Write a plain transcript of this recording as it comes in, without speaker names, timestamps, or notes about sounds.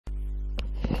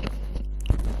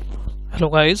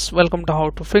Hello guys, welcome to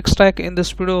How to Fix Tech. In this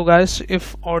video guys,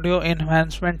 if audio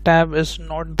enhancement tab is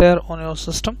not there on your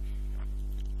system,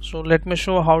 so let me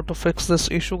show how to fix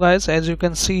this issue guys. As you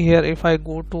can see here, if I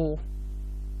go to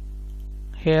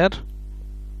here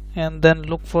and then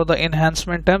look for the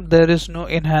enhancement tab, there is no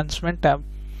enhancement tab.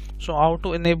 So how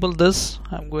to enable this,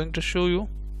 I'm going to show you.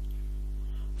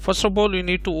 First of all, you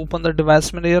need to open the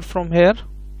device manager from here,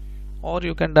 or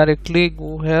you can directly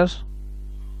go here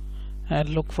and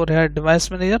look for here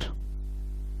device manager.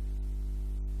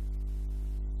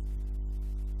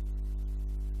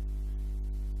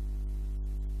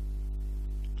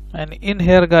 And in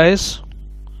here guys,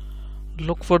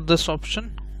 look for this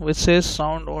option which says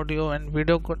sound, audio and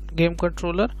video game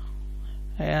controller,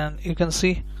 and you can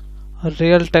see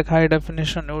Realtek high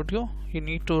definition audio. You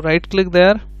need to right click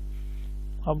there,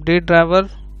 update driver.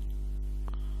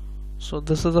 So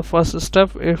this is the first step.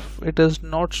 If it is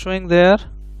not showing there,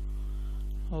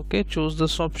 okay, choose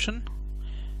this option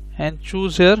and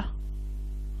choose here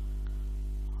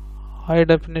high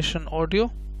definition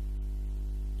audio.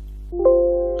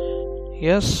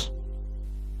 Yes,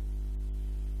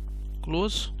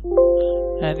 close,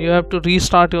 and you have to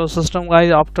restart your system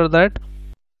guys after that.